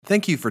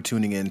Thank you for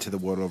tuning in to the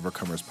World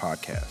Overcomers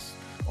podcast.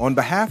 On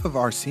behalf of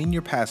our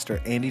senior pastor,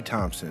 Andy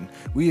Thompson,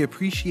 we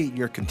appreciate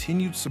your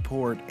continued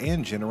support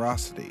and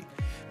generosity.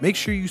 Make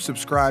sure you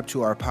subscribe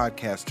to our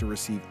podcast to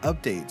receive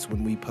updates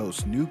when we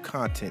post new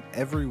content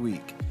every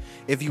week.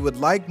 If you would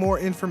like more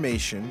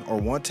information or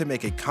want to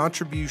make a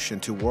contribution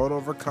to World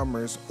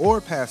Overcomers or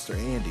Pastor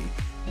Andy,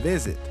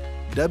 visit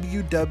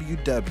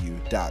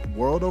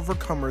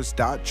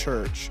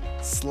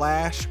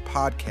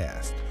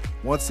www.worldovercomers.church/podcast.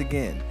 Once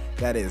again,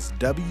 that is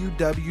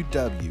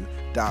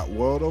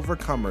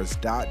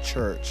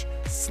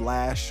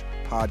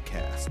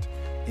www.worldovercomers.church/podcast.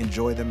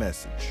 Enjoy the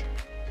message.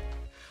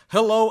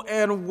 Hello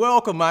and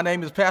welcome. My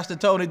name is Pastor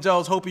Tony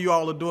Jones. Hope you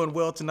all are doing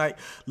well tonight.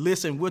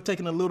 Listen, we're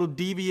taking a little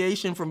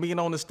deviation from being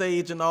on the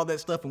stage and all that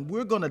stuff, and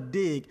we're going to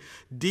dig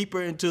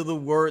deeper into the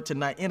Word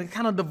tonight in a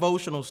kind of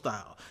devotional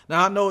style.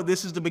 Now, I know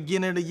this is the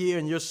beginning of the year,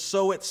 and you're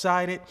so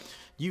excited.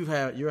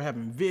 You're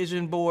having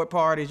vision board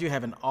parties. You're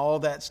having all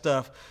that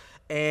stuff.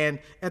 And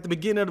at the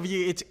beginning of the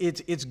year,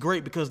 it's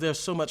great because there's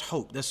so much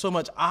hope. There's so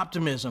much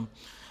optimism.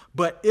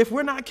 But if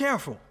we're not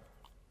careful,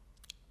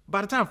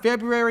 by the time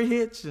February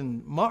hits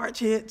and March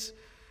hits,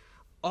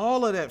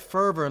 all of that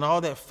fervor and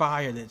all that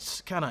fire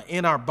that's kind of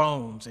in our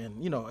bones,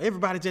 and, you know,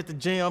 everybody's at the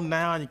gym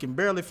now, and you can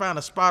barely find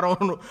a spot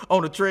on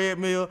the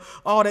treadmill,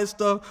 all that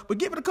stuff. But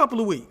give it a couple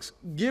of weeks.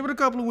 Give it a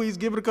couple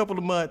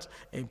of months,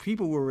 and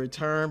people will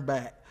return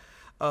back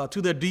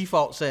to their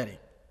default setting.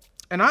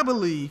 And I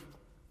believe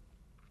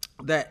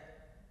that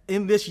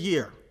in this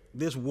year,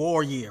 this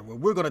war year, where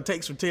we're going to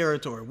take some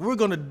territory, we're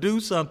going to do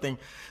something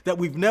that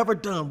we've never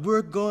done.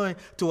 We're going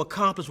to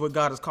accomplish what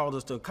God has called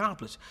us to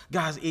accomplish.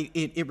 Guys,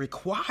 it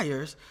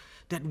requires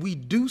that we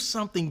do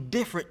something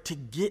different to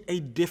get a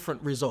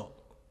different result.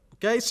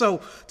 Okay,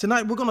 so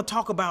tonight we're going to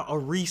talk about a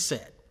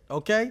reset.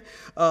 Okay,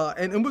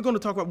 and we're going to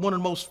talk about one of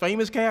the most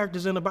famous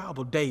characters in the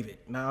Bible, David.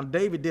 Now,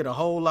 David did a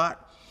whole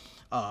lot.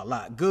 A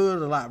lot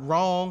good, a lot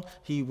wrong.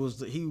 He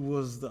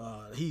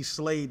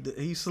slayed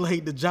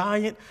the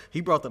giant.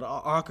 He brought the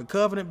Ark of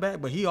Covenant back,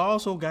 but he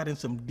also got in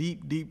some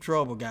deep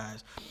trouble,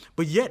 guys.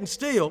 But yet and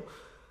still,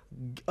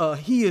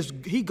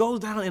 he goes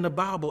down in the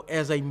Bible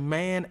as a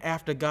man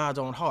after God's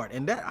own heart.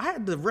 And that I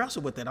had to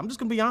wrestle with that. I'm just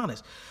gonna be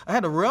honest. I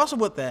had to wrestle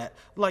with that.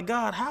 Like,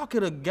 God, how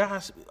could a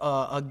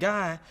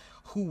guy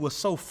who was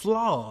so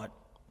flawed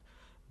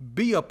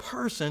be a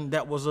person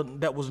that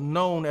was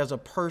known as a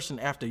person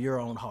after your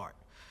own heart?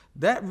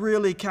 That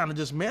really kind of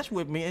just messed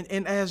with me.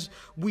 And as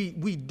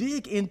we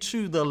dig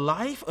into the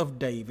life of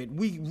David,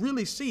 we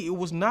really see it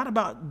was not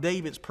about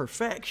David's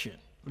perfection.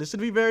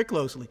 Listen to me very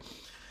closely.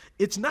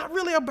 It's not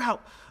really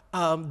about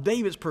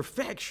David's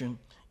perfection.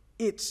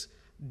 It's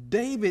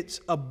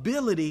David's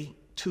ability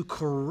to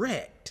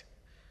correct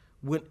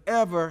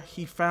whenever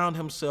he found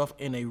himself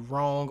in a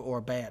wrong or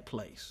a bad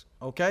place.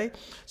 Okay?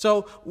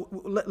 So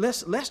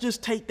let's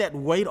just take that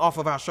weight off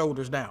of our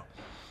shoulders now.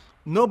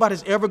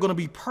 Nobody's ever going to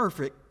be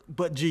perfect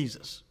but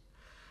Jesus.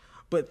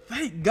 But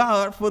thank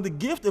God for the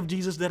gift of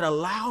Jesus that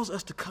allows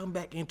us to come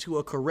back into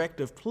a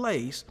corrective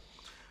place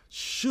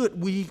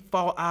should we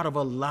fall out of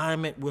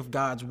alignment with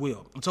God's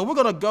will. And so we're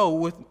going to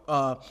go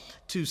to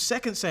 2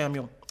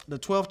 Samuel, the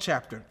 12th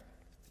chapter.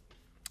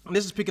 And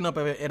this is picking up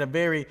at a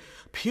very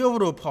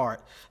pivotal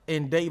part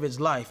in David's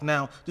life.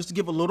 Now, just to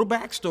give a little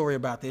backstory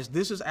about this,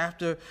 this is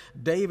after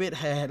David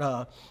had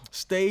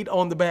stayed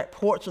on the back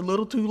porch a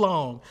little too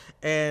long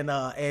and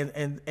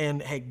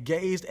had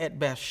gazed at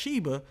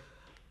Bathsheba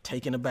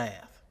taking a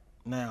bath.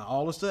 Now,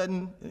 all of a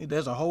sudden,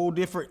 there's a whole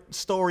different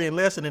story and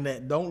lesson in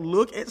that. Don't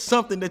look at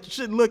something that you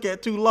shouldn't look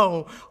at too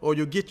long, or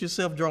you'll get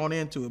yourself drawn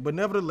into it. But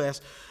nevertheless,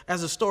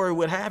 as the story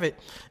would have it,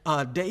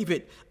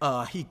 David,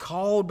 he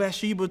called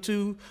Bathsheba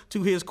to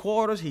his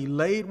quarters. He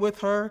laid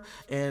with her,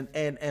 and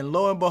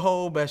lo and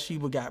behold,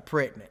 Bathsheba got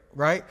pregnant,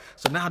 right?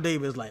 So now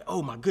David's like,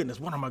 oh my goodness,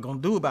 what am I going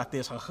to do about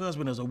this? Her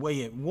husband is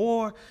away at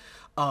war,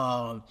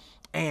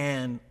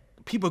 and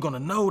people are going to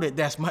know that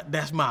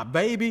that's my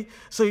baby.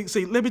 So,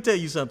 see, let me tell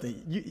you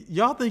something.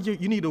 Y'all think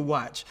you need to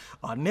watch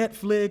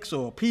Netflix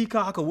or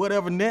Peacock or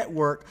whatever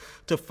network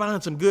to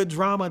find some good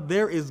drama.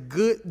 There is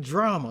good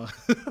drama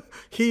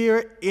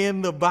here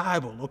in the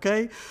Bible,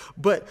 okay?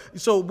 But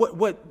so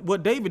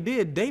what David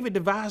did, David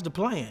devised a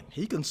plan.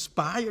 He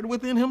conspired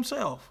within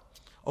himself.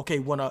 Okay,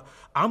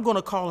 I'm going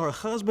to call her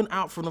husband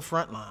out from the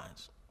front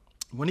lines.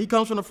 When he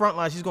comes from the front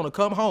lines, he's going to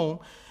come home.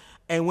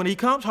 And when he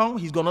comes home,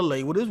 he's going to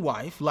lay with his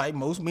wife, like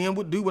most men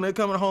would do when they're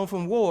coming home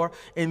from war.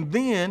 And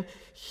then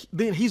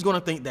he's going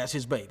to think that's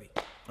his baby.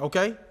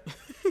 Okay?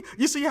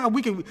 You see how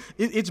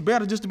it's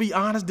better just to be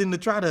honest than to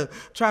try to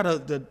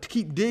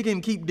keep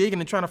digging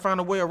and trying to find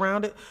a way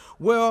around it.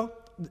 Well,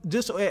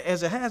 just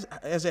as it has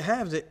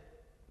it,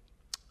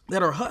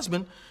 that her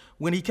husband,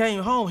 when he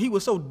came home, he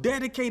was so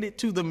dedicated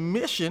to the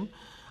mission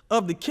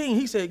of the king.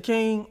 He said,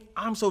 King,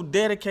 I'm so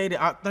dedicated.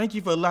 I thank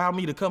you for allowing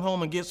me to come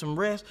home and get some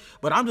rest,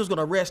 but I'm just going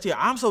to rest here.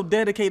 I'm so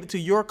dedicated to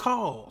your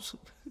cause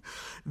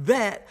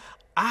that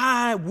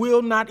I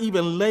will not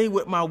even lay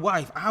with my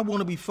wife. I want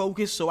to be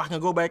focused so I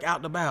can go back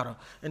out to battle.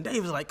 And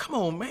David's like, come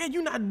on, man,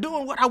 you're not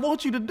doing what I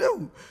want you to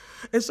do.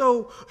 And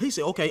so he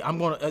said, okay, I'm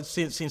going to,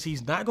 since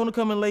he's not going to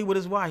come and lay with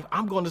his wife,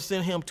 I'm going to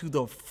send him to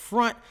the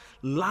front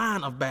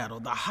line of battle,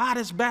 the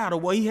hottest battle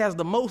where he has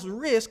the most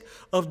risk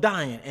of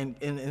dying.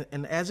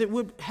 And as it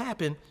would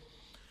happen,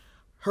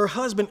 her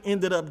husband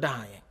ended up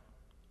dying.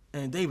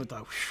 And David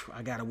thought,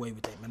 I got away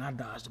with that, man. I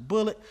dodged a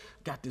bullet,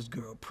 got this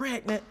girl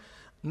pregnant.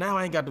 Now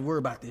I ain't got to worry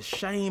about this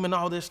shame and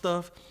all this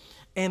stuff.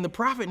 And the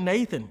prophet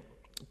Nathan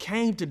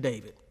came to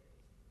David.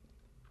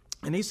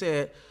 And he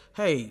said,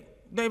 hey,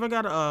 Dave,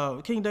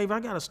 King David, I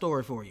got a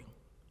story for you.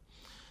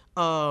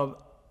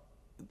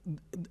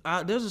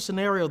 There's a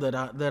scenario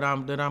that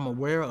I'm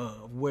aware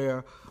of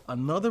where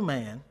another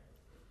man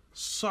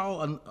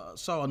saw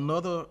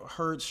another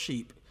herd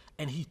sheep,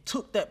 and he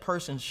took that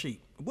person's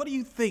sheep. What do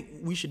you think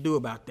we should do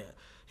about that?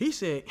 He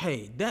said,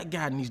 hey, that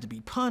guy needs to be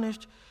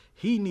punished.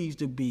 He needs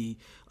to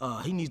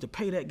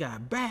pay that guy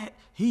back.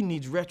 He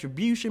needs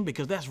retribution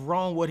because that's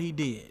wrong what he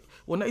did.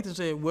 Well, Nathan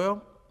said,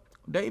 well,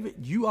 David,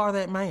 you are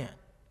that man.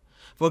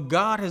 For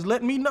God has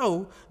let me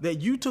know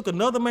that you took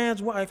another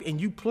man's wife and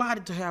you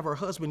plotted to have her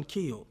husband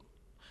killed.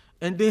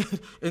 And then,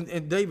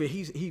 and David,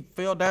 he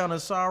fell down in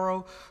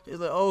sorrow. He's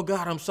like, oh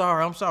God, I'm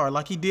sorry.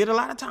 Like he did a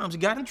lot of times. He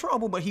got in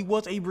trouble, but he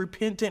was a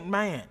repentant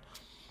man.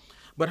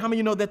 But how many of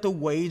you know that the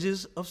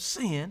wages of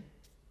sin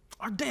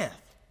are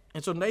death?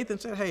 And so Nathan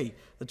said, hey,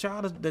 the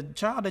child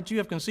that you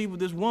have conceived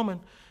with this woman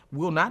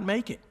will not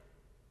make it.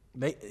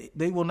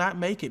 They will not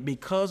make it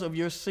because of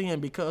your sin,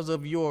 because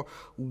of your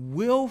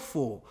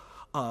willful,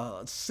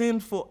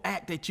 sinful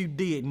act that you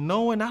did,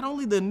 knowing not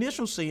only the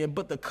initial sin,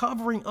 but the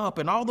covering up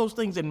and all those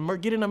things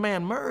and getting a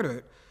man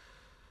murdered.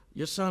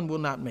 Your son will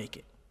not make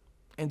it.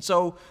 And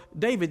so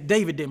David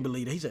didn't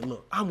believe it. He said,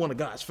 look, I'm one of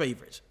God's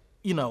favorites.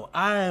 You know,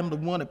 I am the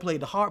one that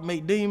played the harp,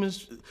 made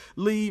demons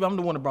leave. I'm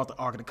the one that brought the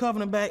Ark of the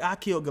Covenant back. I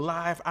killed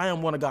Goliath. I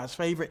am one of God's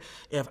favorite.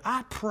 If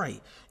I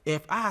pray,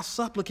 if I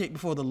supplicate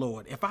before the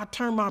Lord, if I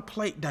turn my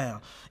plate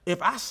down,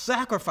 if I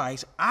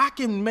sacrifice, I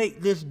can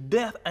make this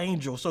death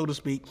angel, so to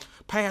speak,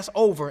 pass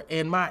over,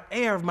 and my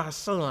heir of my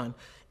son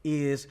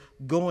is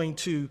going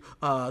to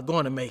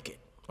make it.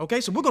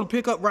 Okay, so we're going to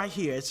pick up right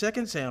here at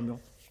 2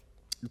 Samuel,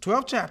 the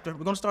 12th chapter.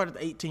 We're going to start at the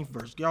 18th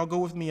verse. Y'all go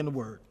with me in the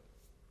word.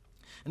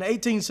 And the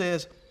 18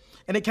 says,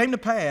 and it came to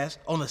pass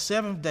on the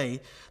 7th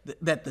day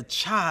that the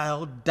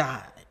child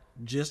died,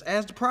 just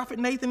as the prophet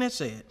Nathan had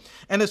said.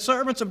 And the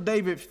servants of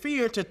David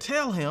feared to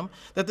tell him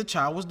that the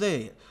child was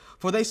dead.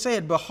 For they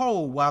said,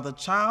 behold, while the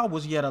child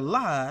was yet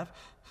alive,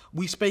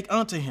 we spake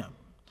unto him,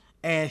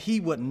 and he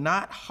would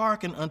not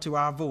hearken unto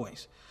our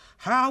voice.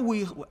 How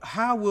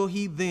will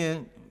he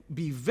then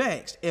be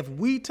vexed if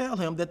we tell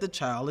him that the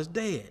child is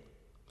dead?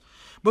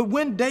 But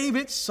when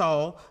David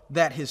saw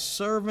that his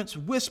servants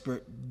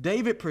whispered,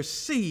 David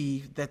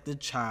perceived that the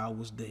child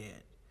was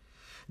dead.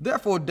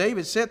 Therefore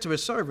David said to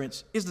his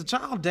servants, is the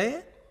child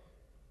dead?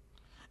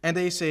 And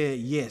they said,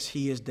 yes,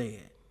 he is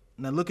dead.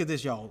 Now look at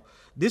this, y'all.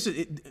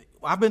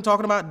 I've been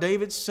talking about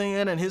David's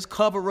sin and his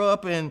cover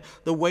up and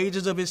the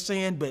wages of his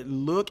sin, but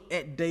look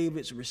at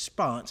David's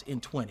response in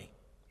 20.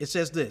 It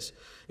says this.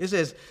 It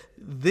says,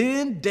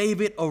 then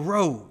David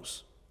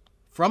arose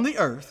from the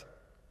earth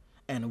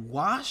and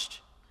washed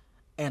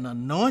and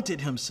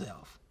anointed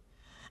himself,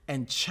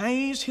 and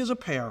changed his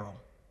apparel,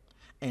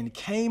 and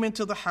came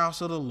into the house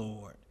of the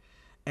Lord,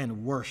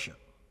 and worshiped.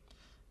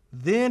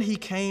 Then he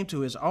came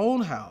to his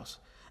own house,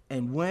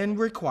 and when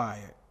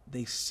required,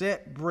 they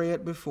set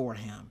bread before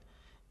him,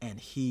 and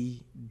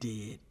he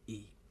did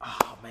eat.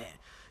 Oh, man.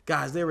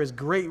 Guys, there is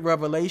great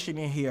revelation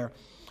in here.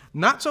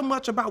 Not so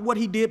much about what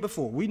he did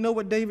before. We know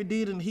what David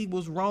did, and he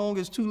was wrong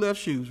as two left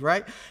shoes,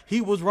 right?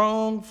 He was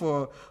wrong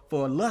for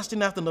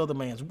lusting after another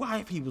man's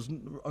wife. He was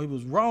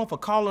wrong for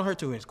calling her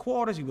to his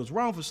quarters. He was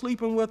wrong for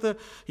sleeping with her.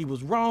 He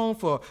was wrong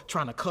for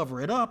trying to cover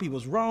it up. He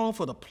was wrong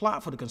for the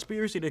plot, for the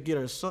conspiracy to get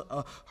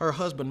her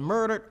husband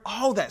murdered.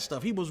 All that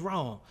stuff. He was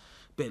wrong.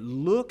 But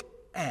look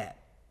at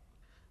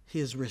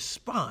his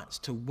response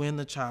to when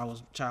the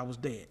child was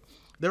dead.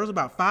 There was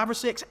about 5 or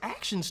 6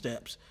 action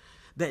steps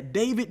that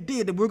David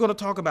did that we're going to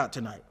talk about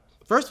tonight.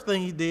 First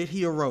thing he did,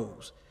 he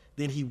arose.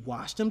 Then he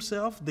washed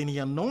himself. Then he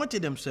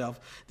anointed himself.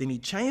 Then he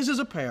changed his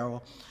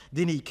apparel.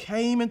 Then he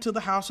came into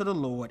the house of the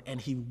Lord and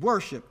he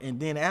worshiped. And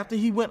then after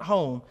he went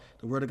home,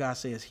 the word of God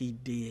says he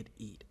did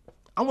eat.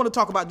 I want to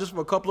talk about just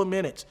for a couple of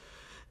minutes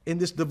in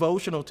this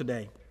devotional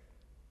today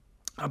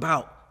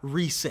about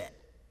reset.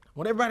 I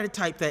want everybody to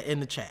type that in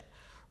the chat.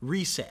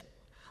 Reset.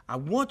 I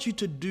want you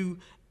to do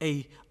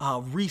a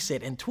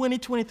reset in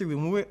 2023.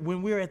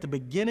 When we're at the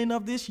beginning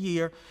of this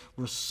year,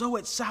 we're so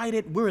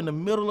excited. We're in the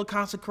middle of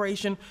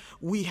consecration.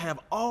 We have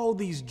all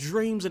these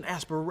dreams and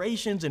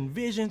aspirations and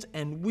visions,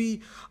 and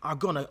we are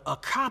going to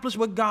accomplish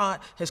what God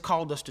has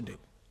called us to do.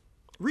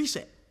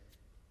 Reset.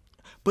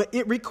 But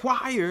it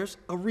requires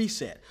a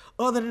reset.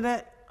 Other than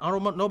that, I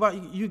don't know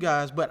about you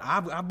guys, but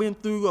I've been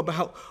through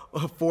about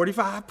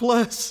 45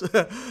 plus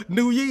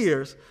New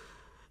Year's.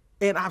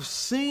 And I've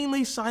seen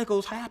these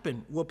cycles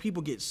happen where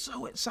people get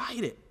so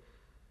excited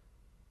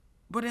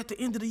But at the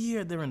end of the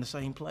year, they're in the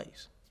same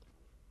place.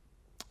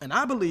 And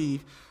I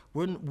believe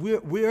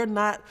we're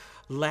not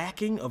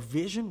lacking of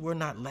vision. We're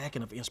not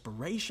lacking of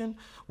inspiration.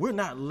 We're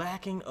not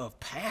lacking of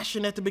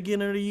passion at the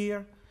beginning of the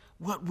year.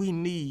 What we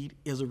need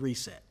is a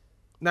reset.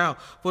 Now,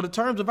 for the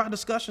terms of our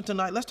discussion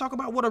tonight, let's talk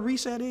about what a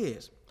reset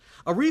is.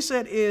 A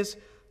reset is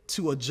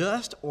to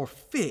adjust or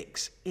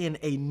fix in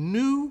a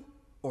new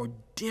or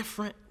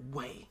different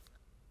way.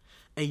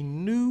 A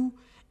new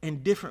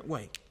and different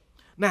way.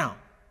 Now,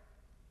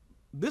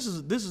 this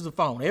is a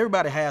phone.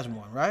 Everybody has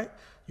one, right?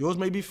 Yours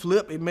may be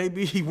flip, it may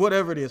be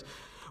whatever it is.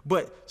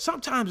 But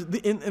sometimes,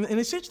 and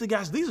essentially,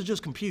 guys, these are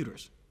just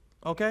computers,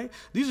 okay?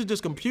 These are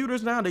just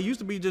computers now. They used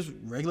to be just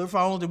regular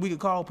phones that we could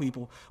call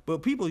people.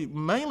 But people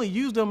mainly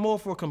use them more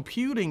for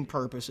computing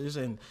purposes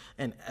and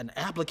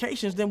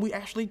applications than we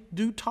actually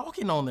do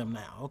talking on them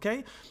now,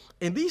 okay?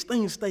 And these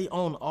things stay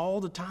on all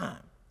the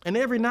time. And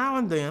every now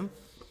and then,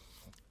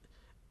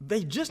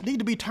 they just need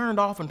to be turned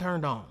off and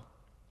turned on.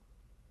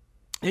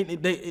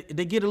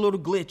 They get a little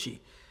glitchy.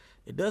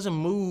 It doesn't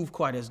move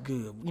quite as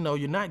good. You know,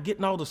 you're not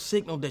getting all the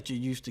signal that you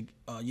used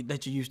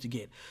to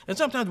get. And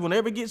sometimes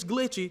whenever it gets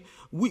glitchy,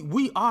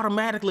 we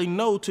automatically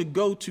know to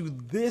go to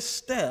this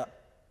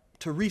step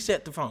to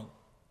reset the phone.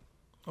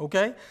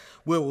 Okay?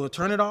 We'll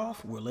turn it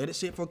off. We'll let it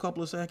sit for a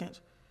couple of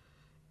seconds.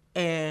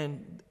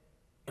 And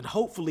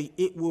hopefully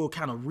it will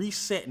kind of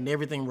reset and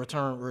everything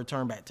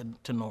return back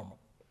to normal.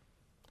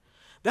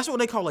 That's what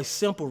they call a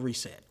simple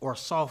reset or a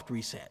soft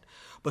reset.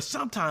 But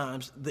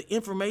sometimes the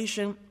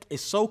information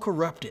is so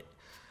corrupted.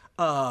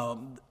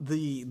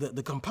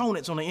 The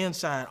components on the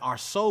inside are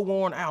so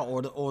worn out,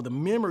 or the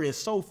memory is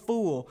so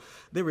full.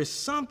 There is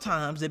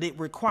sometimes that it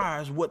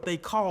requires what they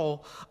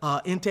call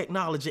in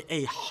technology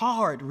a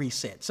hard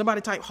reset.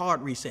 Somebody type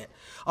hard reset.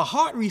 A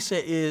hard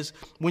reset is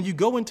when you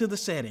go into the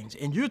settings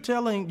and you're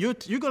going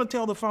to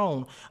tell the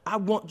phone, I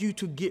want you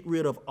to get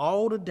rid of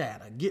all the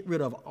data, get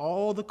rid of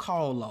all the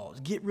call logs,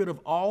 get rid of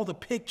all the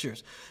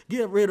pictures,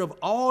 get rid of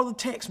all the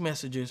text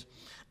messages,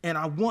 and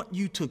I want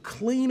you to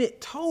clean it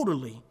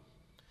totally,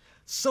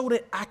 so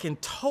that I can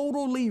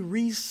totally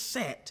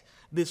reset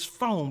this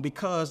phone,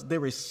 because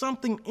there is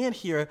something in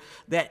here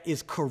that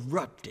is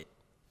corrupted.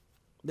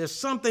 There's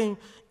something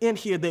in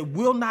here that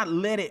will not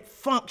let it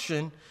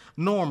function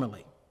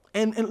normally.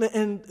 And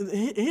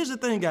here's the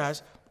thing,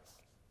 guys.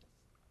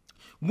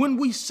 When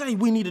we say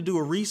we need to do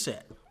a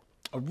reset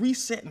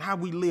in how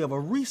we live, a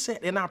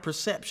reset in our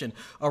perception,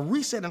 a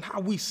reset in how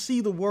we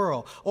see the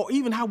world, or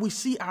even how we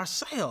see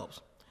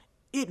ourselves,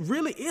 it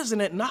really is an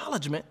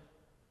acknowledgement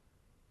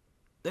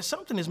that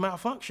something is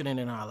malfunctioning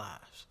in our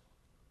lives.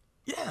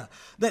 Yeah,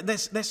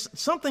 that's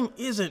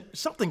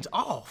something's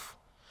off.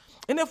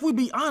 And if we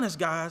be honest,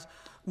 guys,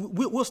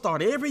 we'll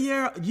start every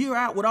year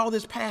out with all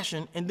this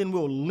passion, and then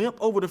we'll limp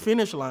over the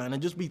finish line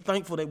and just be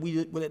thankful that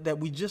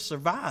we just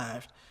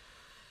survived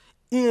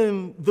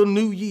in the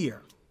new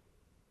year.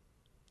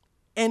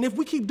 And if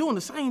we keep doing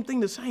the same thing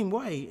the same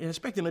way and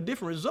expecting a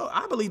different result,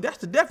 I believe that's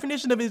the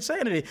definition of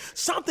insanity.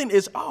 Something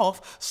is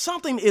off.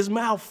 Something is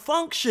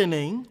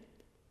malfunctioning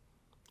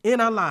in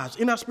our lives,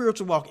 in our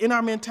spiritual walk, in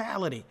our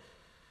mentality,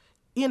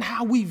 in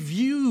how we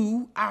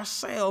view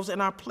ourselves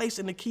and our place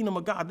in the kingdom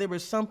of God. There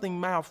is something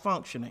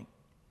malfunctioning.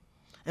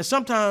 And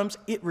sometimes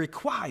it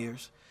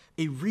requires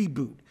a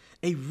reboot,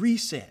 a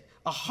reset,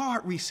 a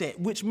hard reset,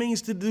 which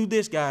means to do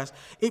this, guys.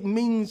 It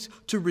means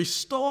to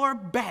restore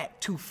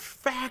back to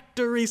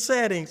factory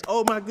settings.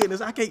 Oh my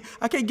goodness, I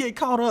can't get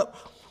caught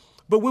up.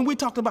 But when we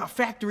talk about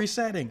factory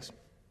settings,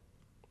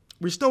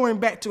 restoring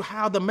back to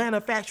how the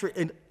manufacturer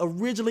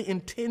originally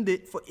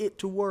intended for it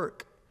to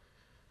work.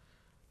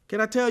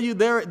 Can I tell you,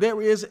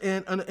 there is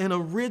an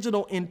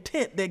original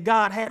intent that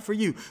God had for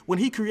you. When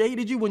he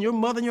created you, when your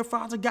mother and your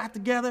father got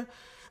together,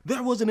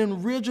 there was an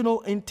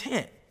original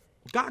intent.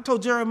 God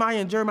told Jeremiah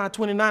in Jeremiah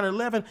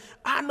 29:11,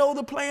 I know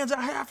the plans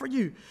I have for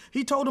you.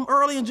 He told him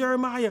early in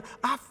Jeremiah,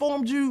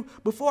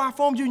 before I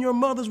formed you in your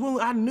mother's womb,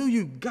 I knew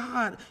you.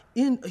 God,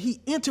 he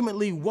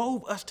intimately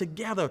wove us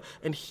together,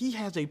 and he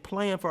has a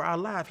plan for our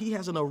life. He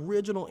has an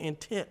original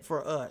intent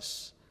for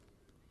us.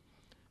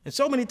 And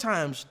so many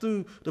times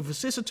through the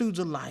vicissitudes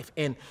of life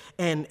and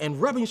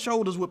rubbing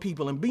shoulders with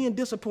people and being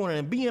disappointed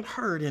and being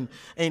hurt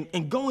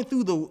and going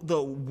through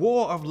the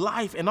war of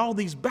life and all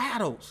these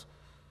battles,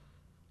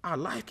 our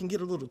life can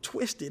get a little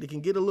twisted. It can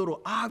get a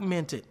little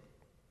augmented.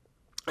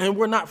 And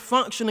we're not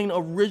functioning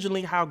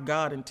originally how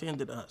God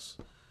intended us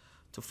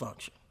to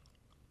function.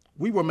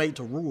 We were made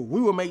to rule. We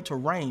were made to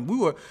reign. We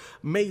were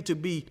made to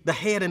be the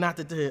head and not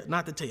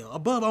the tail,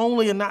 above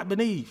only and not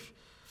beneath.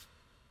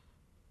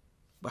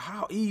 But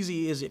how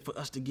easy is it for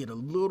us to get a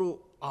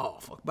little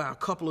off by a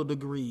couple of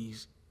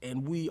degrees,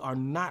 and we are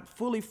not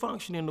fully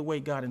functioning the way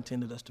God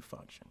intended us to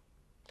function?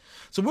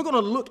 So we're going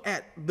to look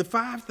at the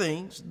 5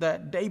 things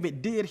that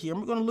David did here.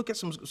 And we're going to look at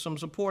some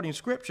supporting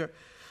scripture.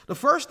 The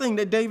first thing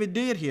that David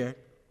did here,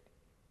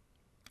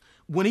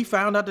 when he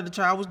found out that the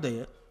child was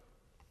dead,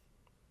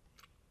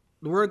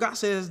 the word of God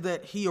says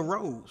that he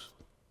arose.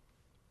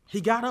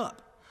 He got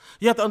up.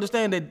 You have to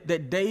understand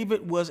that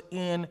David was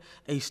in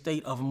a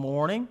state of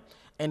mourning,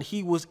 and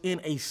he was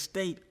in a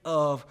state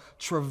of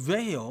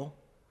travail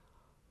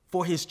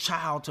for his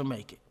child to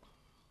make it.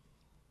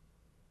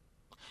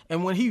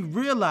 And when he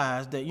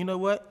realized that, you know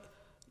what,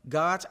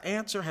 God's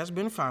answer has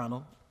been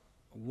final,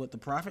 what the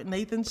prophet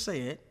Nathan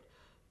said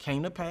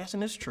came to pass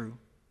and is true,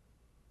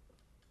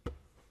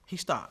 he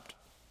stopped.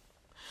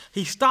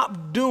 He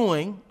stopped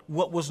doing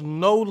what was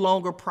no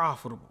longer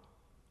profitable.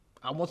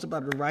 I want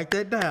somebody to write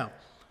that down.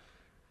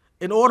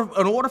 In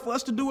order for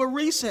us to do a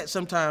reset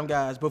sometime,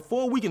 guys,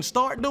 before we can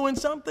start doing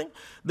something,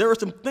 there are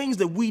some things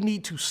that we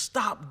need to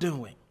stop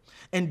doing.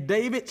 And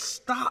David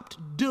stopped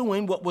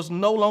doing what was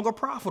no longer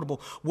profitable.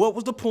 What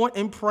was the point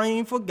in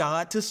praying for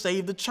God to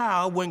save the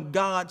child when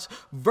God's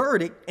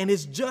verdict and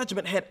his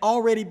judgment had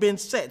already been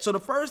set? So the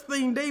first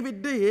thing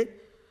David did,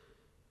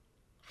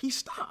 he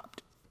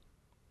stopped.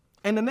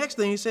 And the next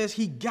thing he says,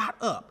 he got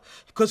up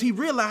because he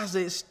realized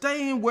that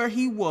staying where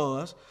he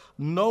was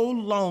no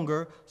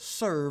longer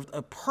served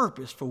a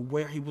purpose for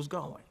where he was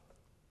going.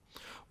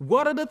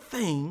 What are the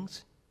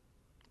things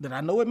that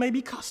I know it may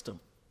be custom?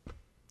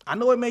 I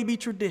know it may be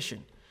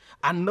tradition.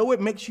 I know it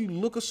makes you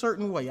look a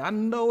certain way. I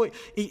know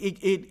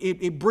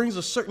it brings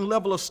a certain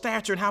level of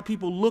stature in how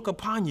people look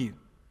upon you.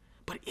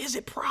 But is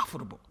it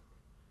profitable?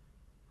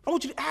 I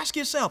want you to ask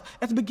yourself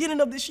at the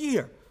beginning of this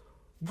year,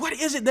 what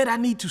is it that I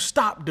need to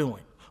stop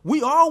doing?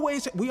 We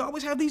always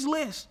have these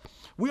lists.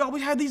 We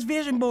always have these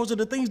vision boards of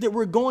the things that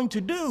we're going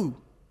to do.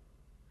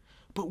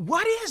 But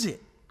what is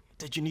it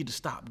that you need to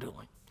stop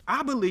doing?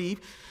 I believe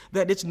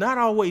that it's not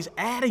always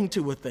adding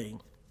to a thing.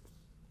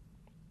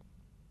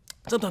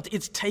 Sometimes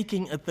it's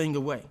taking a thing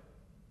away.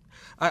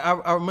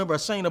 I remember a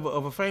saying of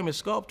a famous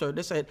sculptor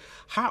that said,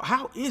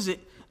 how is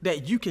it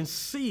that you can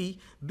see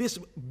this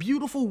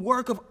beautiful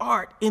work of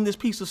art in this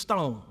piece of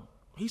stone?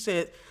 He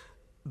said,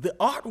 the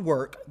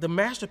artwork, the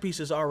masterpiece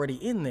is already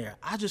in there.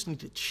 I just need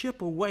to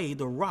chip away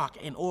the rock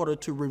in order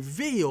to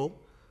reveal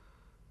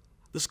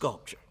the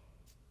sculpture.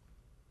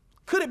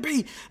 Could it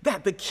be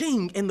that the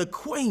king and the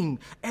queen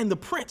and the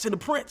prince and the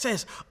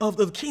princess of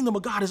the kingdom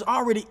of God is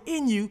already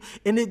in you,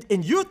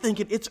 and you're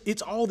thinking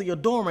it's all the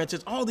adornments,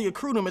 it's all the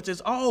accoutrements,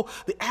 it's all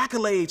the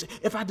accolades.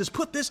 If I just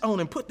put this on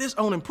and put this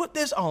on and put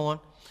this on,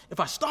 if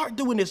I start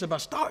doing this, if I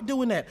start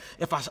doing that,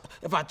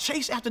 if I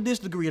chase after this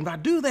degree, and if I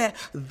do that,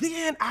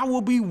 then I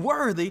will be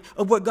worthy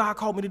of what God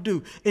called me to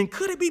do. And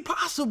could it be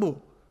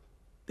possible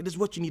that is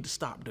what you need to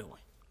stop doing?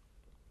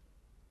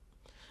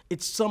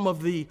 It's some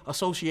of the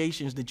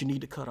associations that you need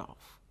to cut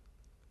off.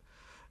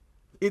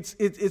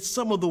 It's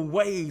some of the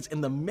ways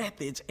and the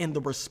methods and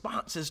the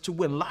responses to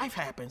when life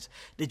happens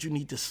that you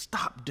need to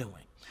stop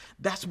doing.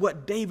 That's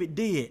what David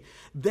did.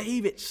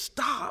 David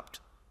stopped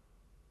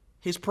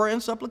his prayer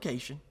and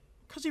supplication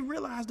because he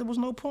realized there was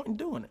no point in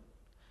doing it.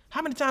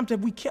 How many times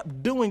have we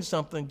kept doing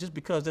something just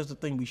because there's a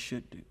thing we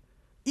should do?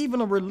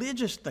 Even a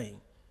religious thing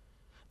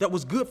that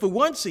was good for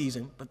one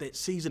season, but that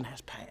season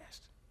has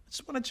passed. I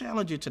just want to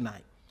challenge you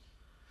tonight.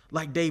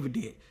 Like David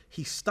did,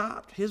 he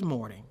stopped his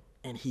mourning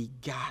and he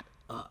got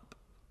up.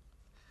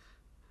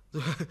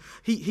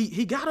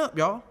 he got up,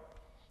 y'all.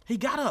 He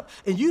got up.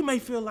 And you may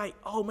feel like,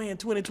 oh man,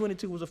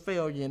 2022 was a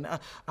failure. And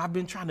I've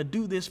been trying to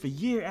do this for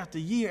year after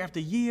year after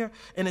year.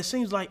 And it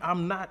seems like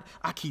I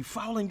keep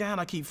falling down.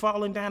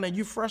 And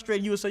you're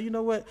frustrated. You would say, you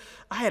know what?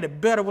 I had it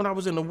better when I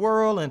was in the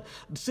world. And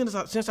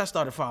since I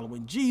started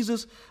following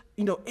Jesus,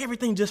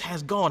 everything just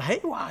has gone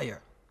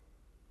haywire.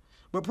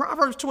 But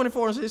Proverbs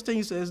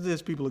 24:16 says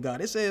this, people of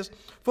God. It says,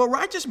 for a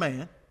righteous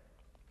man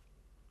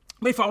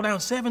may fall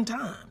down 7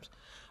 times,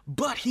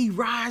 but he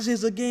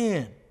rises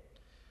again.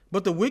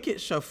 But the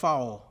wicked shall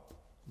fall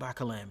by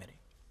calamity.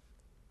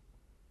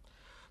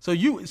 So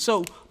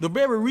the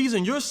very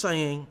reason you're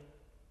saying,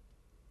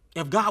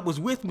 if God was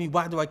with me,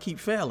 why do I keep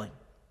failing?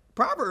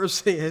 Proverbs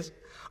says,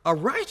 a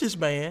righteous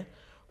man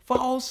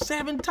falls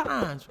 7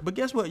 times. But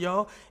guess what,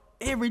 y'all?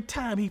 Every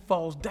time he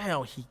falls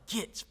down, he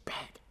gets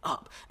back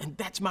up. And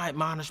that's my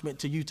admonishment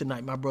to you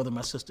tonight, my brother,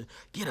 my sister.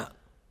 Get up.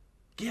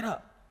 Get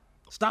up.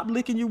 Stop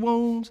licking your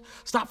wounds.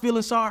 Stop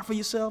feeling sorry for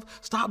yourself.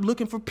 Stop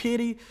looking for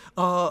pity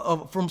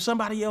from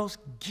somebody else.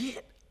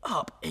 Get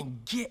up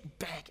and get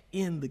back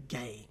in the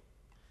game.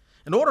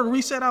 In order to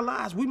reset our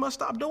lives, we must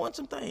stop doing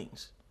some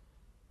things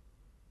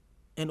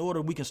in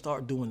order we can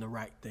start doing the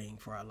right thing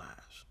for our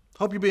lives.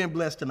 Hope you're being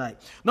blessed tonight.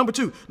 Number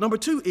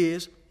two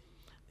is,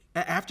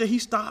 after he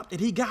stopped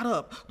and he got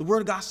up, the word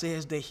of God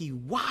says that he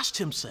washed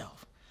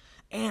himself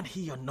and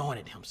he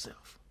anointed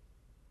himself.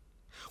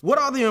 What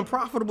are the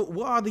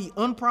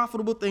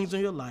unprofitable things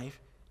in your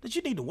life that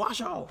you need to wash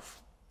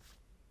off?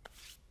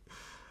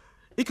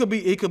 It could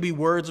be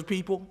words of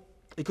people.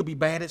 It could be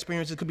bad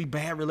experiences. It could be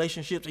bad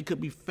relationships. It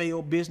could be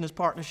failed business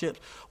partnerships,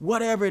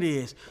 whatever it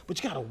is.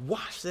 But you got to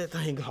wash that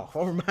thing off.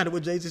 I'm reminded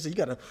what Jay-Z said.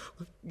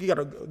 You got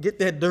to get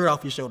that dirt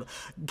off your shoulder.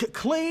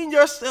 Clean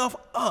yourself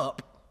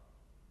up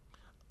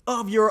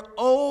of your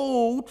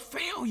old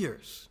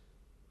failures.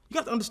 You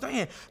got to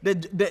understand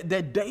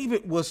that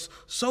David was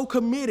so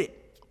committed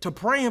to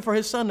praying for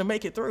his son to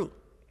make it through.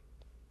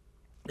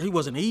 He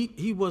wasn't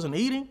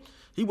eating.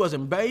 He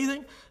wasn't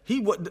bathing.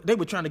 They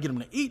were trying to get him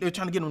to eat. They were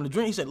trying to get him to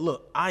drink. He said,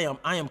 look, I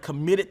am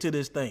committed to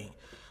this thing.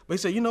 But he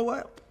said, you know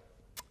what?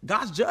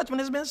 God's judgment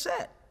has been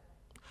set.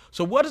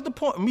 So what is the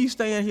point of me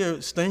staying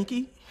here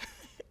stinky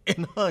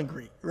and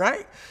hungry,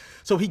 right?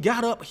 So he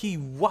got up, he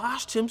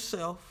washed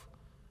himself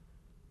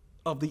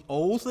of the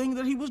old thing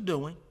that he was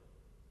doing.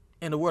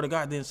 And the word of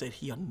God then said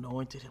he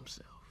anointed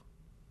himself.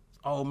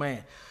 Oh,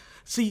 man.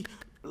 See,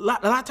 a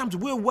lot of times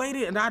we're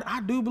waiting, and I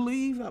do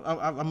believe,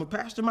 I'm a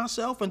pastor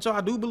myself, and so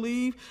I do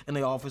believe in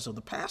the office of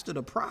the pastor,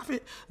 the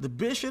prophet, the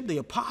bishop, the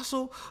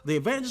apostle, the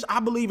evangelist. I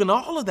believe in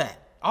all of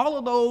that. All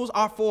of those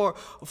are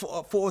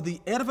for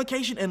the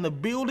edification and the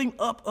building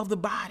up of the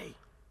body.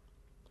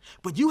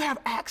 But you have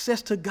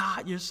access to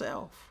God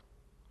yourself.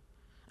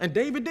 And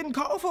David didn't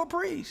call for a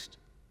priest.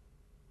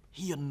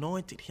 He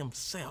anointed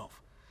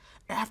himself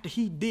after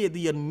he did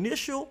the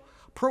initial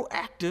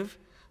proactive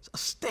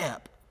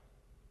step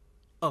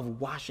of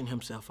washing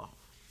himself off.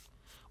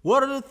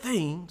 What are the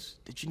things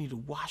that you need to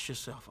wash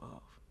yourself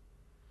of?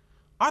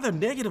 Are there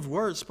negative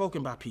words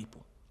spoken by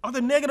people? Are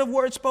there negative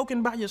words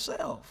spoken by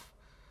yourself?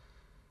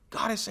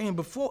 God is saying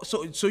for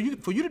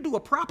you to do a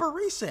proper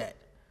reset,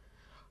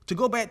 to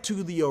go back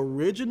to the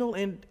original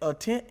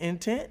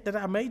intent that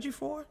I made you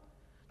for,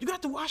 you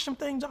got to wash some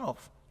things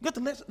off. You got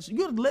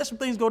to let some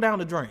things go down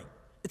the drain.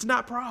 It's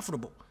not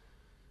profitable.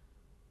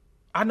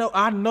 I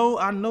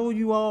know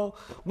you all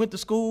went to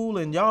school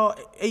and y'all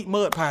ate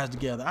mud pies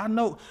together. I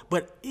know,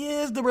 but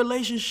is the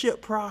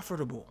relationship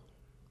profitable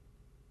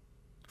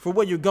for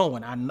where you're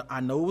going? I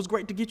know it was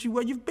great to get you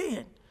where you've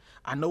been.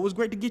 I know it was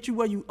great to get you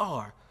where you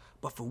are,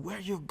 but for where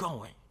you're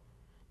going,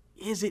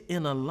 is it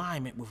in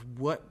alignment with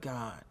what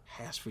God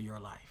has for your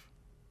life?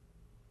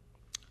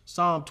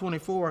 Psalm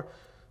 24,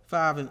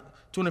 4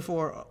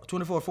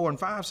 and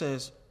 5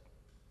 says,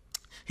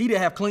 he that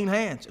have clean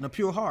hands and a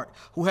pure heart,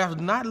 who hath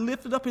not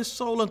lifted up his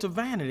soul unto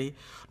vanity,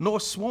 nor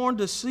sworn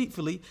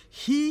deceitfully,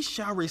 he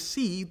shall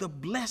receive the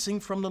blessing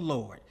from the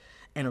Lord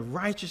and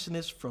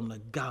righteousness from the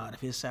God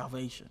of his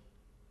salvation.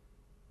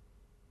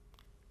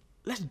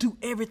 Let's do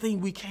everything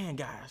we can,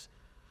 guys,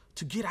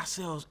 to get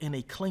ourselves in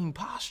a clean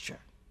posture.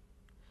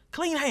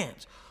 Clean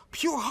hands,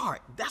 pure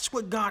heart. That's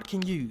what God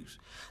can use.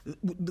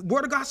 The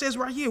word of God says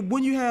right here,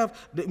 when you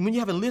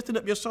haven't lifted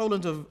up your soul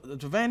into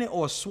vanity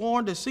or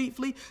sworn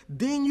deceitfully,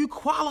 then you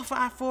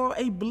qualify for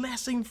a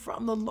blessing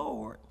from the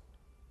Lord.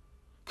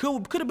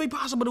 Could it be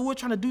possible that we're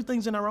trying to do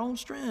things in our own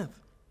strength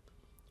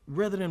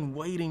rather than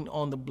waiting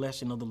on the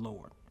blessing of the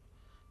Lord?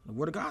 The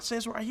word of God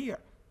says right here,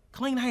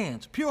 clean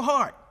hands, pure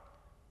heart.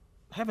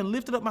 Having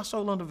lifted up my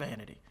soul unto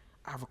vanity,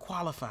 I will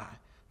qualify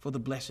for the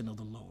blessing of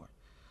the Lord.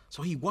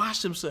 So he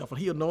washed himself and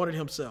he anointed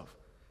himself.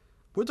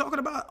 We're talking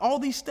about all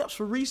these steps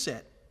for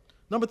reset.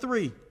 Number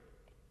 3,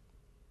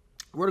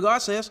 the word of God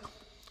says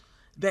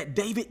that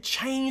David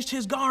changed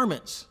his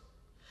garments.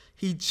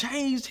 He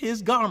changed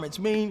his garments,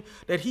 meaning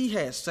that he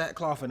had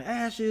sackcloth and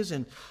ashes,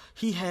 and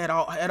he had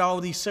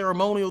all these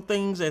ceremonial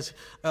things as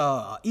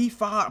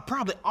ephod,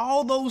 probably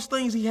all those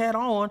things he had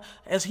on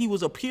as he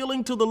was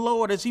appealing to the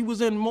Lord, as he was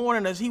in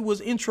mourning, as he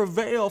was in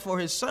travail for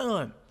his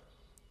son.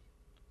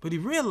 But he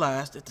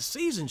realized that the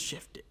season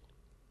shifted.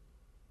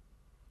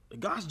 That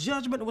God's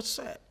judgment was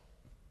set.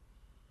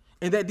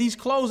 And that these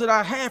clothes that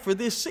I had for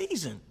this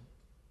season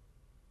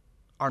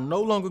are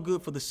no longer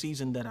good for the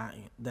season that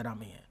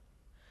I'm in.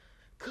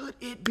 Could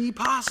it be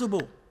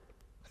possible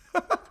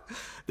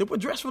that we're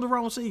dressed for the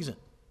wrong season?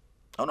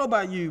 I don't know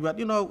about you, but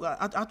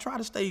I try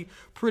to stay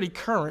pretty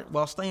current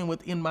while staying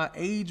within my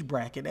age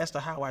bracket as to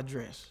how I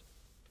dress.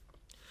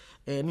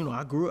 And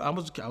I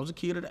was a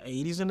kid of the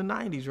 80s and the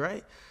 90s,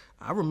 right?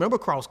 I remember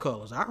cross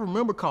colors. I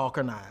remember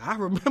caulking eye. I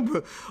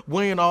remember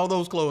wearing all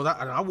those clothes.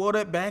 I wore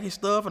that baggy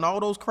stuff and all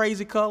those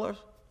crazy colors.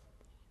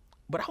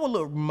 But I would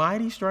look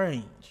mighty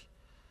strange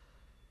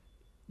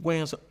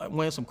wearing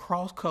some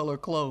cross-color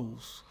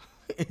clothes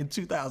in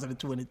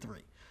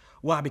 2023.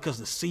 Why? Because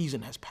the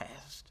season has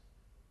passed.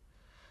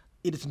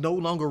 It is no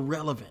longer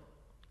relevant.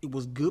 It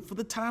was good for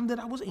the time that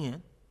I was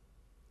in,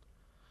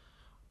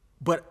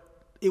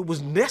 but it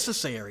was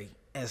necessary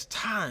as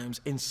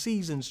times and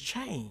seasons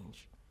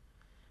change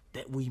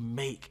that we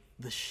make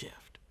the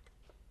shift.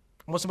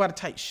 I want somebody to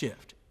type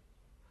shift.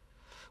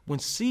 When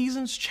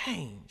seasons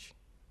change,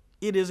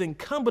 it is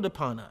incumbent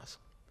upon us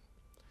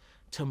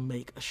to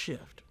make a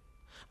shift.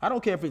 I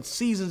don't care if it's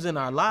seasons in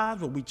our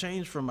lives where we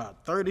change from our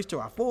 30s to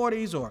our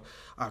 40s, or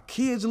our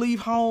kids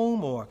leave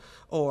home, or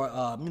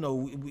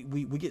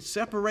we get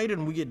separated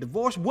and we get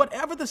divorced.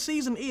 Whatever the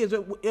season is,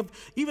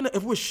 even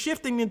if we're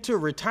shifting into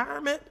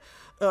retirement,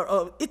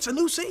 it's a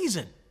new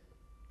season.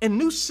 And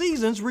new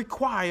seasons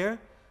require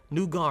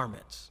new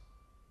garments,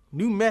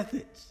 new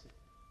methods,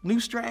 new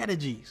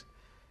strategies.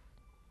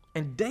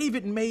 And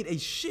David made a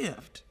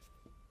shift.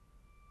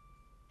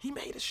 He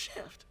made a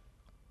shift.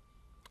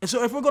 And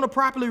so if we're going to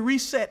properly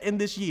reset in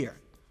this year,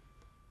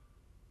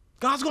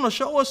 God's going to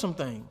show us some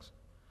things.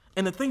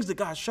 And the things that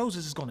God shows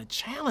us is going to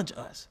challenge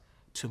us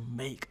to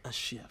make a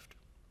shift.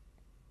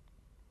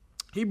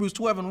 Hebrews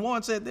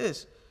 12:1 says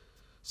this.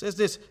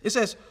 It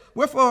says,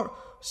 wherefore,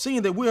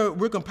 seeing that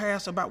we're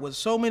compassed about with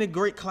so many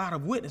great cloud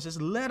of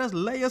witnesses, let us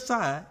lay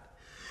aside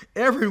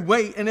every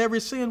weight and every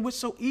sin which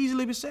so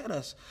easily beset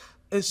us.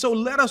 And so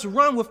let us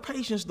run with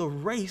patience the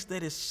race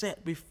that is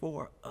set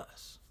before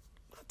us.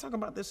 I'm not talking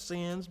about the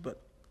sins,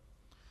 but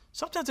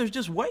sometimes there's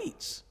just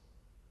weights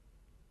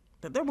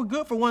that they were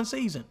good for one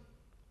season.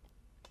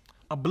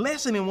 A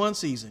blessing in one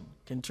season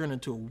can turn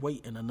into a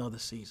weight in another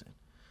season.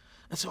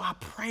 And so I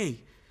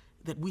pray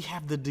that we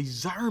have the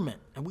discernment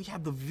and we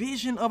have the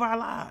vision of our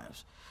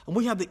lives and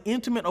we have the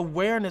intimate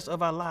awareness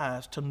of our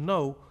lives to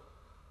know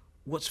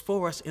what's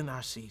for us in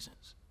our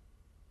seasons.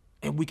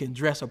 And we can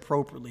dress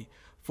appropriately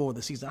for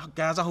the season.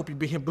 Guys, I hope you're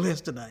being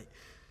blessed tonight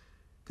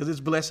because it's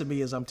blessing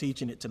me as I'm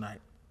teaching it tonight.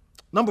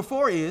 Number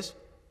 4 is,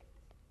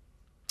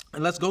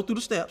 and let's go through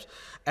the steps.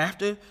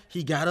 After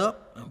he got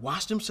up and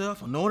washed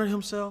himself, anointed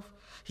himself,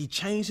 he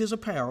changed his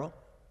apparel.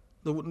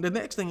 The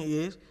next thing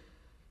is,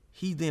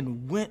 he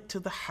then went to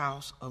the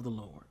house of the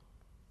Lord.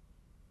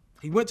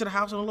 He went to the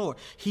house of the Lord.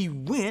 He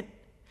went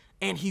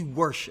and he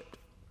worshiped.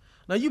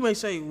 Now you may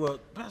say, well,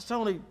 Pastor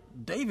Tony,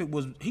 David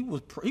was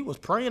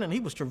praying and he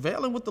was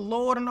travailing with the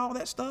Lord and all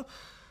that stuff.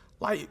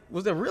 Like,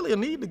 was there really a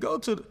need to go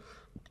to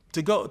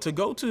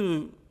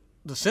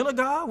the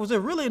synagogue? Was there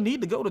really a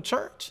need to go to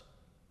church?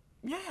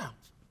 Yeah.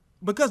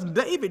 Because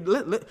David,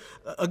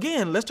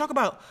 again, let's talk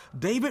about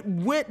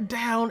David went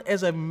down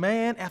as a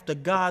man after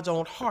God's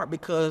own heart,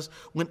 because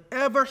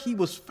whenever he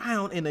was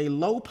found in a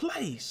low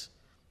place,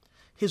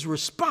 his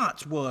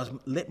response was,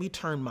 let me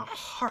turn my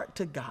heart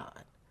to God.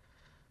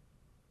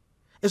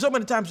 And so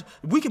many times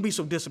we can be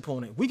so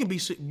disappointed. We can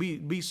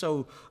be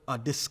so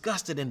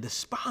disgusted and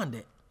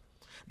despondent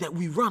that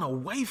we run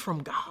away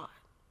from God.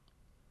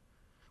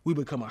 We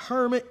become a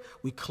hermit.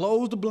 We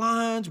close the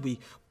blinds. We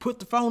put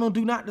the phone on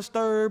Do Not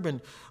Disturb,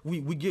 and we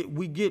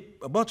get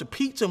a bunch of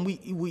pizza, and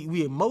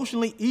we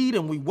emotionally eat,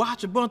 and we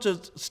watch a bunch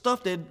of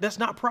stuff that's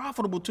not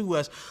profitable to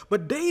us.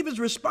 But David's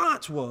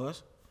response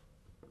was,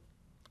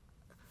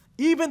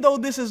 even though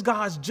this is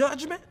God's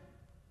judgment,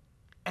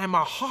 and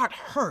my heart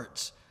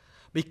hurts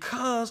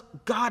because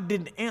God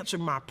didn't answer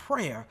my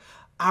prayer,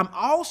 I'm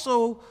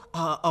also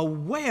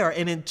aware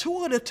and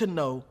intuitive to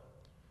know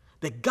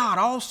that God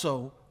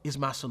also is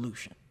my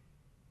solution.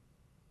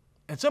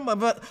 And some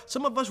of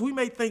us, we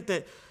may think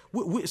that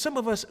some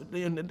of us,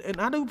 and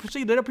I do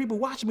perceive that there are people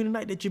watching me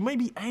tonight that you may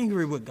be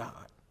angry with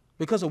God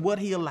because of what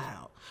he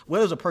allowed.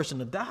 Whether it's a person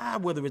to die,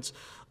 whether it's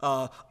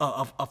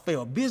a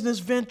failed business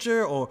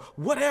venture, or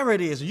whatever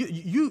it is,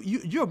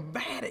 you're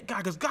mad at God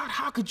because, God,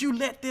 how could you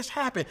let this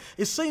happen?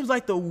 It seems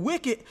like the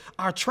wicked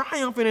are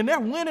triumphant and they're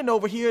winning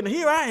over here, and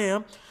here I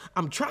am.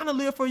 I'm trying to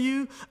live for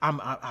you.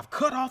 I've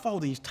cut off all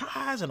these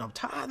ties, and I'm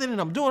tithing,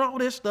 and I'm doing all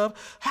this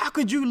stuff. How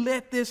could you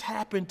let this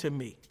happen to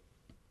me?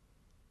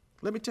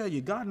 Let me tell you,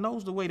 God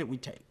knows the way that we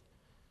take.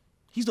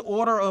 He's the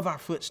order of our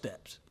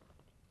footsteps.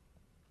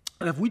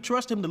 And if we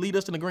trust him to lead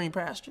us in the green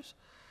pastures,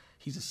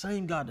 he's the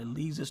same God that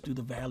leads us through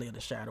the valley of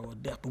the shadow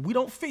of death. But we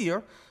don't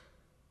fear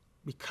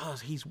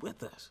because he's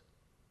with us.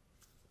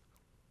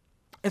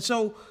 And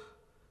so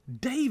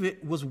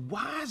David was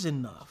wise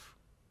enough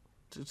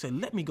to say,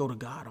 let me go to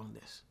God on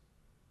this.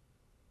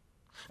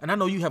 And I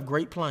know you have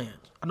great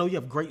plans. I know you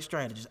have great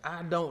strategies.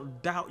 I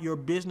don't doubt your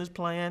business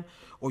plan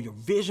or your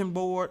vision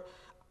board.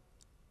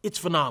 It's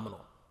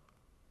phenomenal.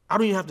 I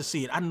don't even have to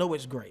see it. I know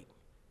it's great.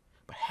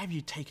 But have you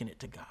taken it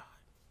to God?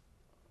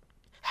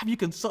 Have you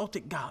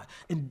consulted God?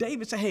 And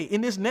David said, hey,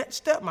 in this next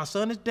step, my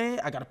son is dead.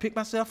 I got to pick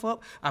myself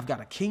up. I've got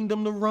a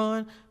kingdom to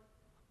run.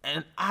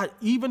 And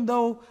even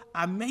though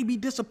I may be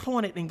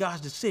disappointed in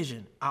God's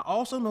decision, I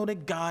also know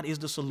that God is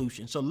the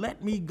solution. So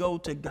let me go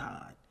to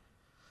God.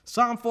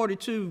 Psalm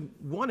 42,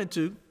 1 and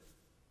 2,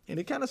 and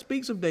it kind of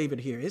speaks of David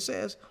here. It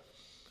says,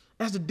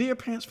 as the deer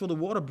pants for the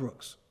water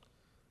brooks,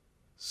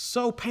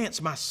 so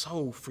pants my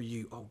soul for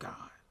you, O God.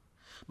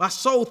 My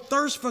soul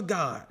thirsts for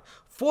God,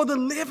 for the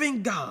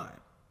living God.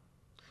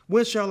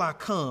 When shall I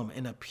come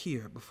and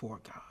appear before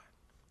God?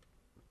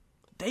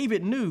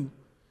 David knew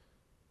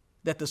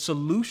that the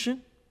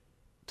solution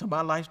to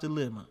my life's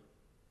dilemma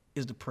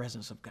is the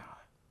presence of God.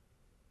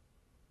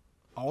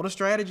 All the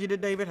strategy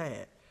that David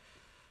had,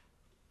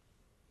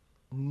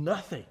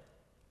 nothing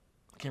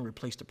can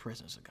replace the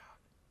presence of God.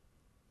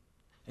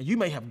 And you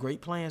may have great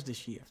plans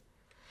this year,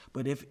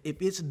 but if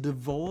it's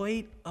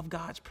devoid of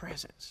God's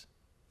presence,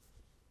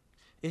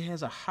 it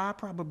has a high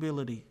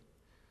probability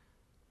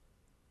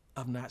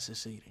of not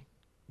succeeding.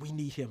 We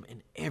need him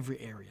in every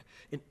area,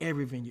 in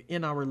every venue,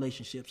 in our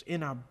relationships,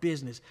 in our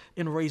business,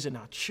 in raising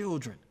our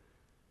children,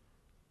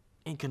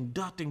 in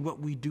conducting what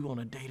we do on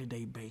a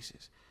day-to-day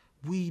basis.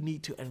 We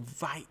need to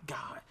invite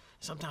God.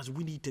 Sometimes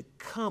we need to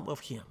come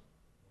of him.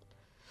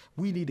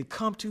 We need to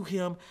come to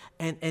him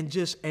and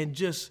just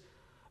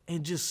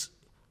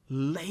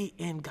lay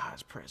in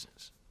God's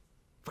presence.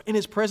 For in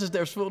his presence,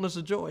 there's fullness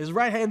of joy. His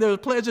right hand, there are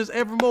pleasures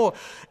evermore.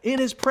 In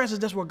his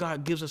presence, that's where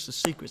God gives us the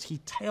secrets. He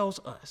tells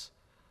us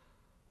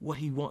what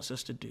he wants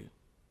us to do.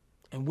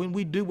 And when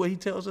we do what he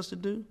tells us to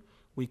do,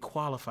 we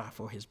qualify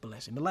for his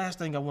blessing. The last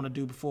thing I want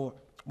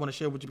to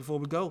share with you before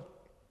we go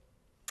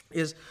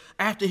is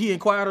after he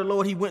inquired of the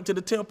Lord, he went to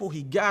the temple,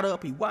 he got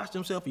up, he washed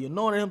himself, he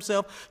anointed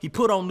himself, he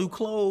put on new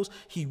clothes,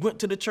 he went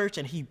to the church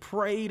and he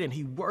prayed and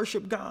he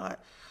worshiped God.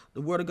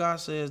 The word of God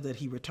says that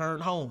he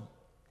returned home.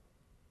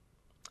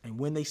 And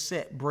when they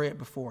set bread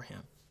before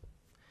him,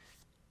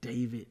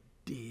 David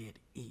did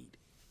eat.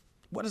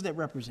 What does that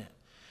represent?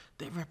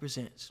 That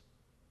represents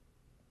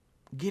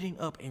getting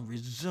up and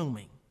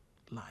resuming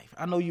life.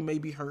 I know you may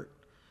be hurt.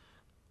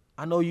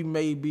 I know you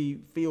may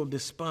feel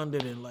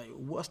despondent and like,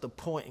 what's the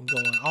point in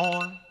going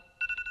on?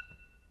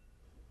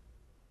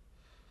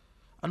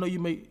 I know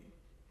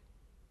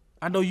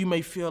you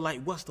may feel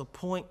like, what's the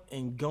point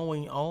in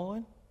going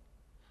on?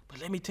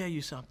 But let me tell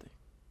you something.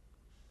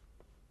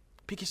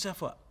 Pick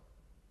yourself up.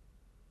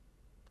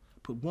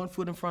 Put one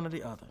foot in front of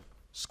the other.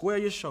 Square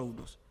your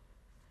shoulders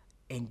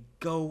and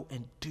go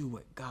and do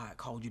what God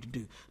called you to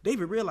do.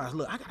 David realized,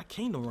 look, I got a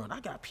kingdom run. I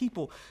got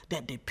people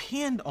that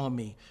depend on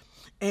me.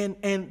 And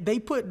they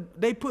put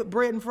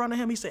bread in front of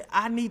him. He said,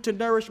 I need to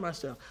nourish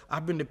myself.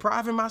 I've been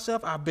depriving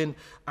myself. I've been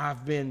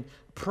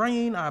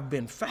praying. I've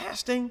been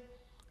fasting,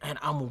 and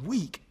I'm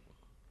weak.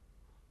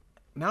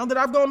 Now that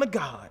I've gone to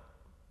God,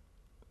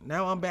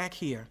 now I'm back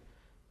here,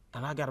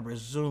 and I got to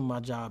resume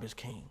my job as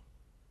king.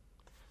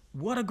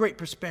 What a great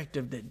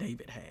perspective that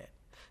David had.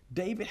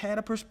 David had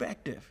a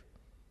perspective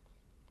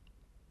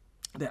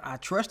that I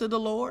trusted the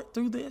Lord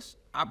through this.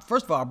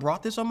 First of all, I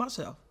brought this on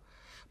myself.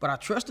 But I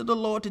trusted the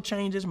Lord to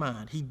change his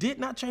mind. He did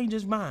not change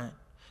his mind.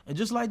 And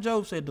just like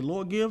Job said, the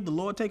Lord give, the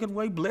Lord take it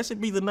away. Blessed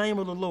be the name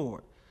of the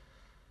Lord.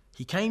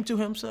 He came to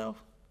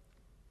himself.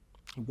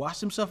 He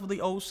washed himself of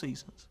the old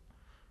seasons.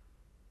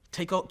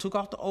 Took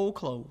off the old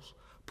clothes.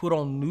 Put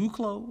on new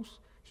clothes.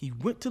 He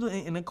went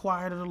and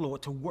inquired of the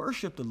Lord to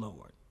worship the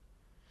Lord.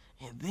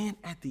 And then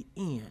at the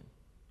end,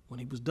 when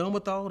he was done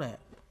with all that,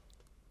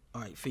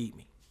 all right, feed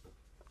me.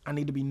 I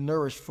need to be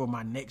nourished for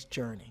my next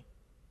journey.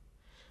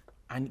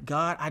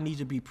 God, I need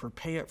to be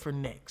prepared for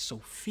next. So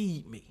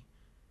feed me.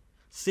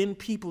 Send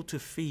people to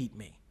feed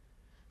me.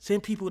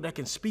 Send people that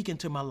can speak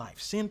into my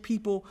life. Send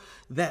people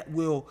that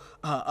will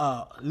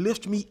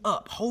lift me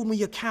up, hold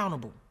me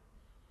accountable.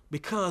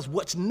 Because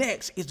what's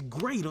next is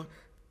greater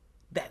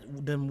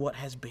than what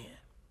has been.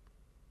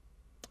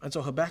 And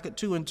so Habakkuk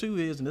 2:2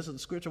 is, and this is the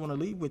scripture I want to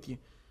leave with you.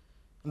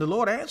 And the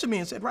Lord answered me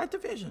and said, write the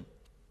vision.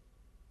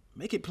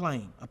 Make it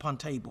plain upon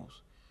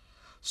tables.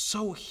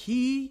 So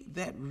he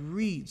that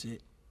reads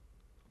it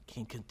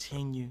can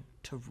continue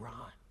to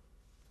run.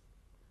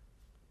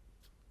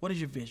 What is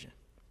your vision?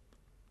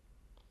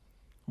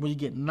 When you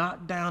get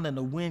knocked down and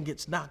the wind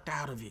gets knocked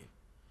out of you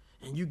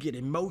and you get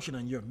emotional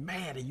and you're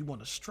mad and you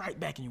want to strike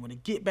back and you want to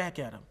get back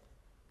at them.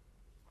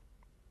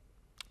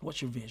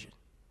 What's your vision?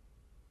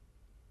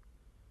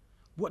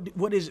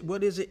 What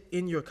is it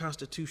in your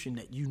constitution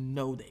that you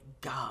know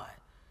that God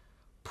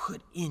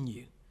put in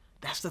you?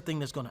 That's the thing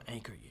that's going to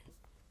anchor you.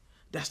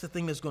 That's the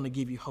thing that's going to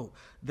give you hope.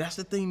 That's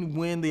the thing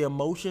when the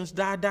emotions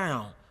die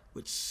down,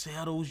 which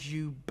settles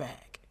you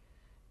back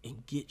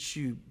and gets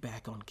you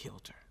back on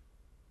kilter.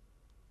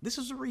 This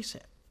is a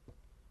reset.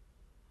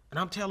 And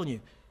I'm telling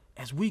you,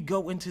 as we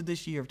go into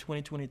this year of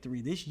 2023,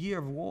 this year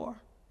of war,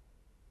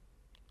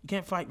 you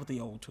can't fight with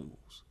the old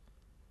tools.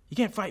 You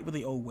can't fight with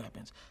the old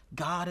weapons.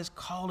 God is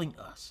calling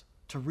us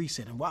to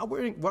reset. And while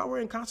we're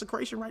in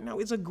consecration right now,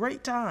 it's a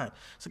great time.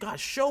 So God,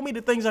 show me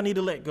the things I need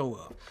to let go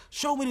of.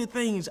 Show me the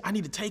things I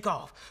need to take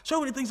off.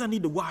 Show me the things I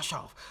need to wash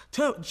off.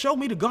 Show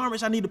me the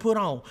garments I need to put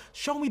on.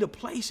 Show me the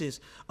places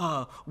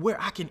where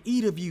I can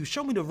eat of you.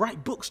 Show me the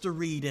right books to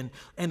read and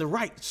the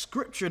right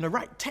scripture and the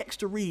right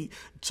text to read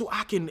so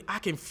I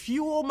can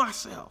fuel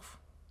myself.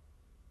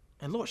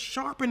 And Lord,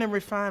 sharpen and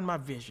refine my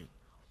vision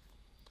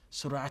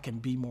so that I can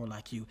be more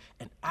like you.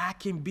 And I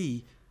can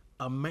be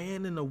a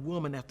man and a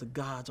woman after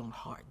God's own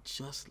heart,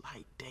 just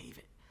like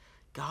David.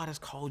 God has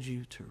called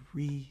you to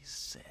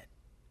reset.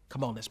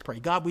 Come on, let's pray.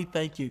 God, we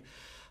thank you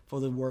for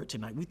the word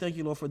tonight. We thank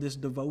you, Lord, for this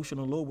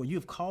devotional, Lord, where you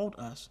have called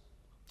us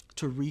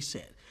to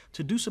reset,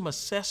 to do some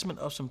assessment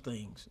of some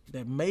things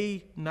that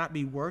may not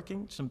be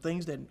working, some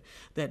things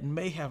that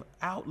may have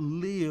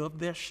outlived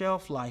their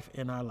shelf life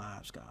in our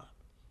lives, God.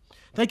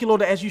 Thank you,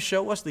 Lord, that as you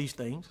show us these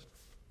things,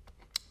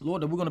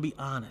 Lord, that we're going to be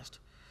honest.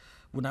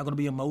 We're not going to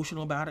be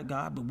emotional about it,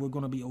 God, but we're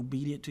going to be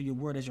obedient to your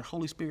word as your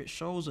Holy Spirit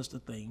shows us the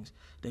things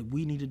that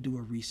we need to do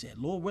a reset.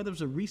 Lord, whether it's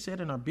a reset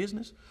in our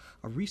business,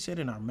 a reset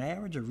in our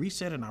marriage, a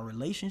reset in our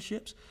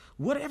relationships,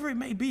 whatever it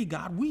may be,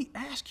 God, we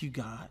ask you,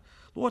 God,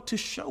 Lord, to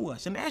show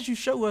us. And as you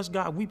show us,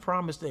 God, we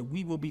promise that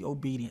we will be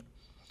obedient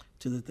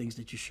to the things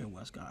that you show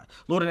us, God.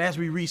 Lord, and as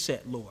we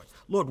reset, Lord,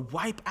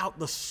 wipe out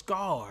the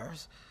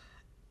scars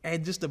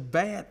and just the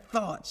bad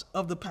thoughts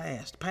of the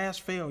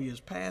past failures,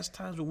 past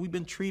times where we've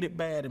been treated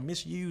bad and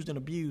misused and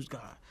abused,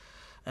 God.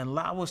 And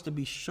allow us to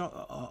be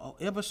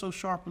ever so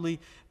sharply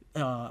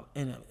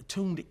and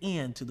tuned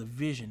in to the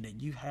vision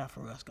that you have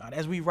for us, God.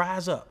 As we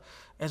rise up,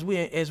 as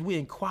we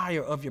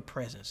inquire of your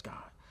presence, God.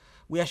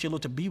 We ask you,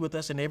 Lord, to be with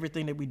us in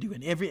everything that we do,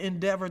 in every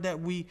endeavor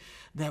that we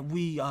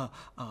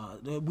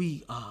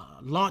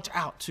launch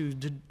out to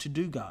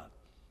do, God.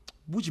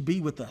 would you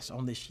be with us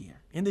on this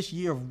year, in this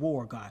year of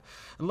war, God?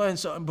 And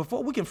so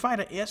before we can fight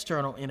an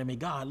external enemy,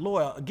 God,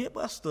 Lord, give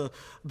us the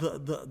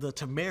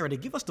temerity,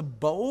 give us the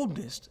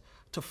boldness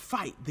to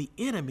fight the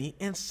enemy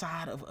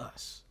inside of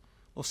us.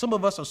 Well, some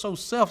of us are so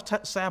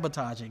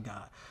self-sabotaging,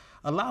 God.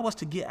 Allow us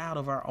to get out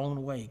of our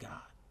own way,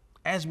 God,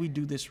 as we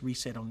do this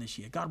reset on this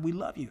year. God, we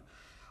love you,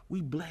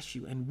 we bless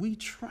you, and we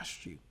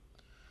trust you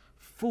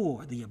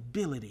for the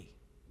ability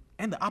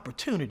and the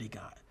opportunity,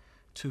 God,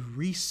 to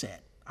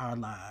reset our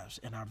lives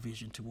and our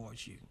vision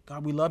towards you.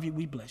 God, we love you,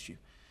 we bless you.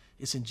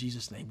 It's in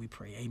Jesus' name we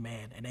pray.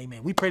 Amen and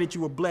amen. We pray that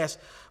you were blessed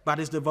by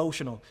this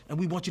devotional, and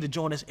we want you to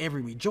join us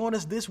every week. Join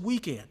us this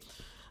weekend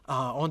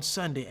on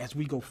Sunday as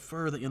we go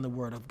further in the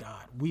Word of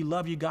God. We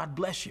love you. God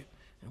bless you,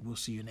 and we'll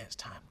see you next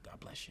time. God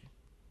bless you.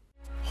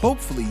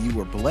 Hopefully you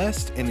were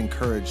blessed and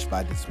encouraged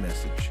by this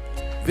message.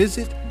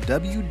 Visit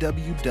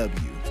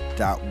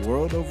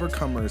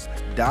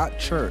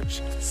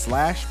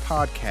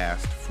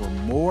www.worldovercomers.church/podcast for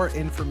more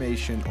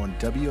information on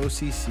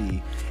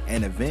WOCC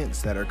and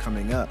events that are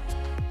coming up.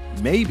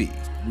 Maybe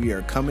we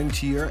are coming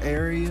to your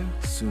area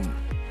soon.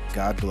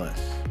 God bless.